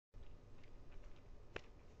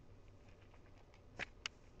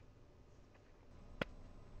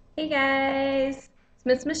Hey guys, it's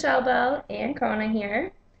Miss Michelle Bell and Kona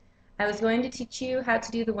here. I was going to teach you how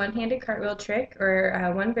to do the one-handed cartwheel trick or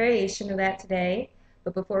one variation of that today.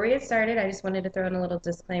 But before we get started, I just wanted to throw in a little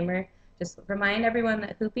disclaimer. Just remind everyone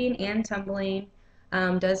that hooping and tumbling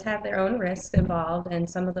does have their own risks involved, and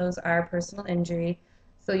some of those are personal injury.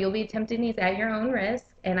 So you'll be attempting these at your own risk,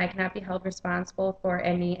 and I cannot be held responsible for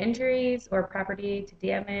any injuries or property to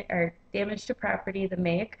damage to property that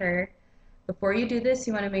may occur. Before you do this,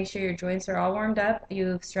 you want to make sure your joints are all warmed up,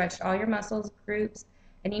 you've stretched all your muscles groups,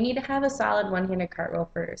 and you need to have a solid one-handed cartwheel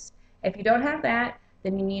first. If you don't have that,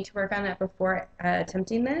 then you need to work on that before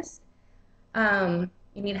attempting this. You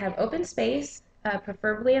need to have open space,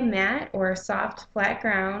 preferably a mat or soft, flat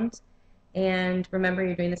ground, and remember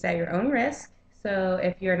you're doing this at your own risk. So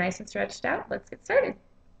if you're nice and stretched out, let's get started.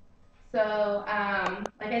 So,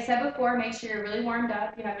 like I said before, make sure you're really warmed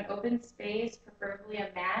up. You have an open space, preferably a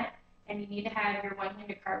mat, and you need to have your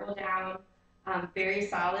one-handed cartwheel down very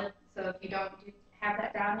solid. So if you don't have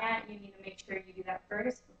that down yet, you need to make sure you do that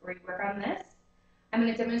first before you work on this. I'm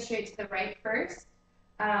going to demonstrate to the right first.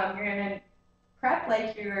 You're going to prep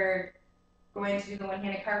like you're going to do the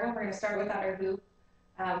one-handed cartwheel. We're going to start without our hoop.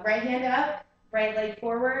 Right hand up, right leg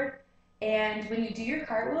forward, and when you do your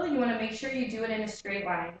cartwheel, you want to make sure you do it in a straight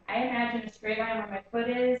line. I imagine a straight line where my foot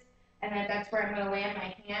is, and then that's where I'm going to land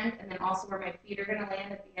my hand, and then also where my feet are going to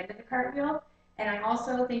land at the end of the cartwheel. And I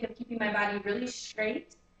also think of keeping my body really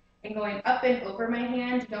straight and going up and over my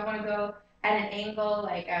hand. You don't want to go at an angle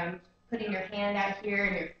like putting your hand out here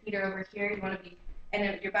and your feet are over here. You want to be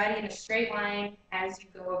and your body in a straight line as you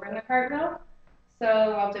go over in the cartwheel. So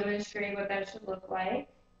I'll demonstrate what that should look like.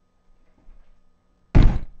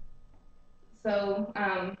 So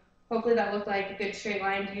hopefully that looked like a good straight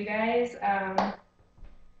line to you guys.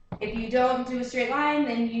 If you don't do a straight line,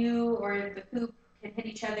 then you or the hoop can hit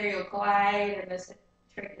each other, you'll collide, and this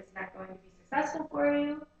trick is not going to be successful for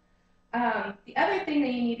you. The other thing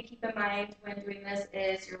that you need to keep in mind when doing this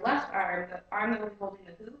is your left arm, the arm that will be holding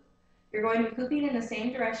the hoop. You're going to be hooping in the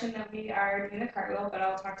same direction that we are doing the cartwheel, but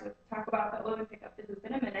I'll talk about that when we pick up the hoop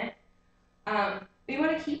in a minute. We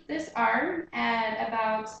want to keep this arm at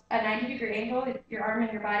about a 90-degree angle. Your arm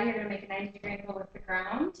and your body are going to make a 90-degree angle with the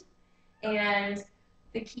ground. And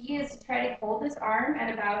the key is to try to hold this arm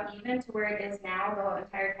at about even to where it is now the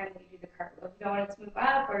entire time that you do the cartwheel. If you don't want it to move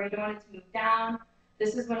up or you don't want it to move down,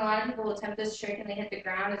 this is when a lot of people will attempt this trick and they hit the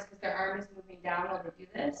ground. It's because their arm is moving down while they do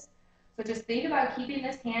this. So just think about keeping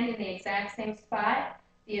this hand in the exact same spot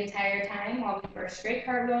the entire time while we do our straight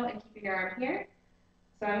cartwheel and keeping your arm here.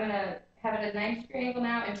 So I'm going to have it at a 90-degree angle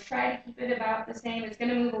now and try to keep it about the same. It's going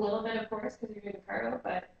to move a little bit, of course, because you're doing a cartwheel,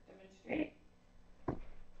 but demonstrate.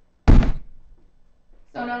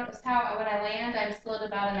 So notice how when I land, I'm still at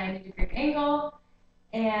about a 90-degree angle,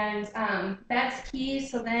 and that's key.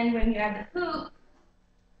 So then when you add the hoop,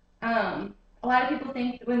 a lot of people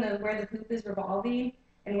think where the hoop is revolving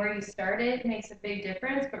and where you start it makes a big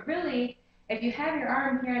difference, but really, if you have your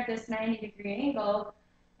arm here at this 90-degree angle,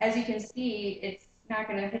 as you can see, it's not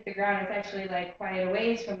going to hit the ground. It's actually like quite a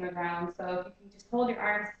ways from the ground. So if you can just hold your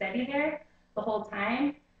arm steady there the whole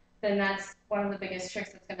time, then that's one of the biggest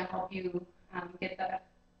tricks that's going to help you get the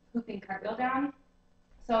hooping cartwheel down.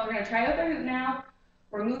 So we're going to try out the hoop now.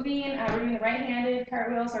 We're moving, we're doing the right-handed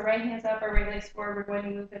cartwheel, so right hand's up, our right leg's forward. We're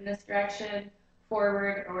going to move in this direction,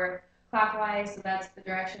 forward or clockwise, so that's the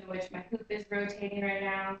direction in which my hoop is rotating right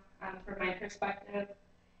now from my perspective.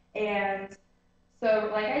 And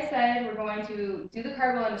so like I said, we're going to do the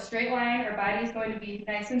cartwheel in a straight line. Our body is going to be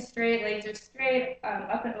nice and straight, legs are straight,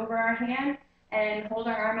 up and over our hand, and hold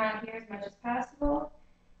our arm out here as much as possible.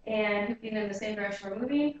 And hooping in the same direction we're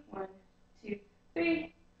moving. 1, 2,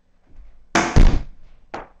 3.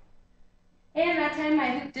 And that time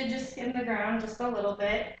my hoop did just skim the ground just a little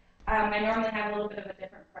bit. I normally have a little bit of a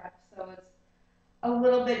different prep, so it's a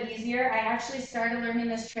little bit easier. I actually started learning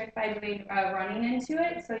this trick by doing running into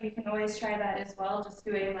it, so you can always try that as well, just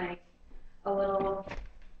doing like a little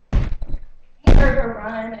hamburger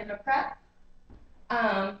run in a prep.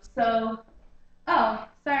 Oh,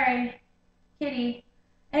 sorry, kitty.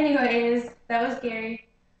 Anyways, that was scary.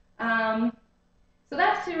 So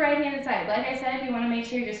that's to the right-handed side. Like I said, you want to make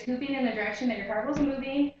sure you're just hooping in the direction that your cartwheel's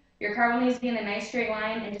moving. Your cartwheel needs to be in a nice straight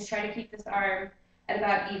line, and just try to keep this arm at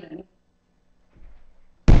about even.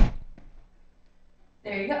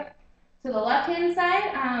 There you go. To the left-hand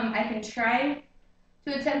side, I can try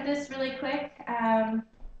to attempt this really quick. I'm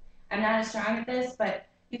not as strong at this, but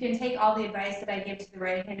you can take all the advice that I give to the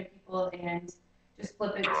right-handed people and just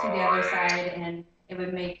flip it to the other side, and it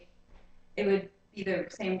would be the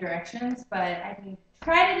same directions. But I can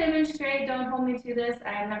try to demonstrate. Don't hold me to this.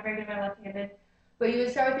 I'm not very good at left-handed. But you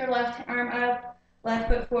would start with your left arm up, left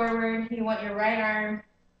foot forward. You want your right arm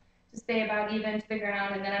to stay about even to the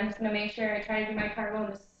ground, and then I'm just going to make sure I try to do my cartwheel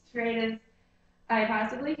as straight as I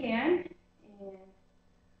possibly can.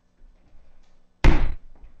 And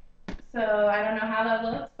so I don't know how that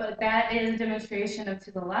looks, but that is a demonstration of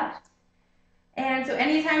to the left. And so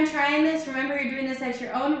anytime trying this, remember you're doing this at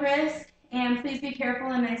your own risk, and please be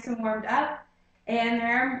careful and nice and warmed up. And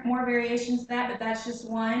there are more variations to that, but that's just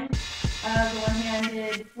one of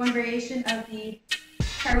the one variation of the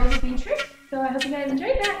cartwheel looping trick. So I hope you guys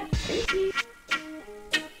enjoyed that. Thank you.